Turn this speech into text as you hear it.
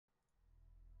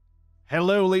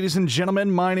Hello, ladies and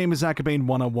gentlemen, my name is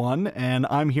Akabane101, and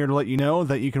I'm here to let you know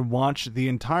that you can watch the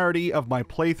entirety of my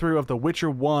playthrough of The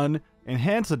Witcher 1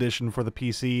 Enhanced Edition for the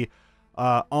PC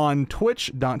on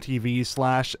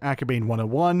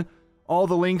twitch.tv/Akabane101. All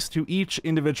the links to each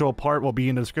individual part will be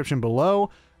in the description below,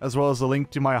 as well as the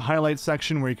link to my highlights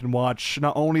section where you can watch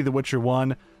not only The Witcher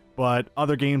 1, but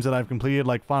other games that I've completed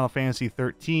like Final Fantasy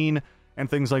 13 and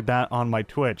things like that on my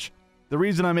Twitch. The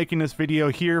reason I'm making this video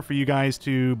here for you guys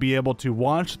to be able to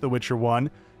watch The Witcher 1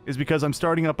 is because I'm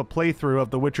starting up a playthrough of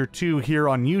The Witcher 2 here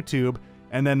on YouTube,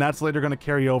 and then that's later going to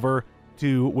carry over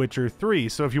to Witcher 3.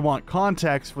 So if you want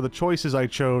context for the choices I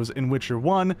chose in Witcher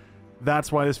 1,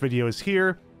 that's why this video is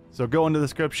here. So go into the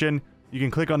description, you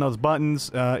can click on those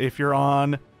buttons. If you're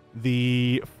on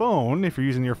the phone, if you're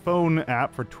using your phone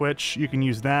app for Twitch, you can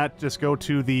use that. Just go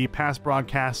to the past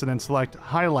broadcast and then select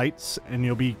highlights, and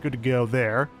you'll be good to go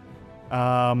there.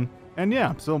 And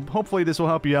yeah, so hopefully this will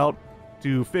help you out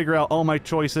to figure out all my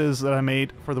choices that I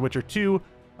made for The Witcher 2.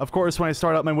 Of course, when I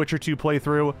start out my Witcher 2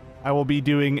 playthrough, I will be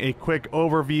doing a quick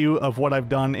overview of what I've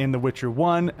done in The Witcher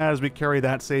 1 as we carry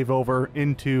that save over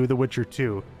into The Witcher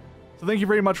 2. So thank you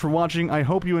very much for watching. I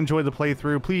hope you enjoyed the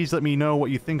playthrough. Please let me know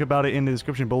what you think about it in the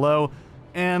description below.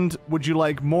 And would you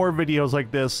like more videos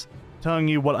like this telling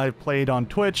you what I've played on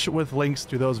Twitch with links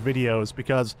to those videos?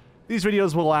 Because these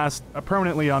videos will last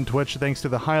permanently on Twitch thanks to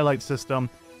the highlight system,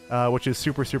 which is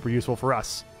super useful for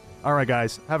us. Alright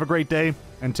guys, have a great day,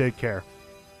 and take care.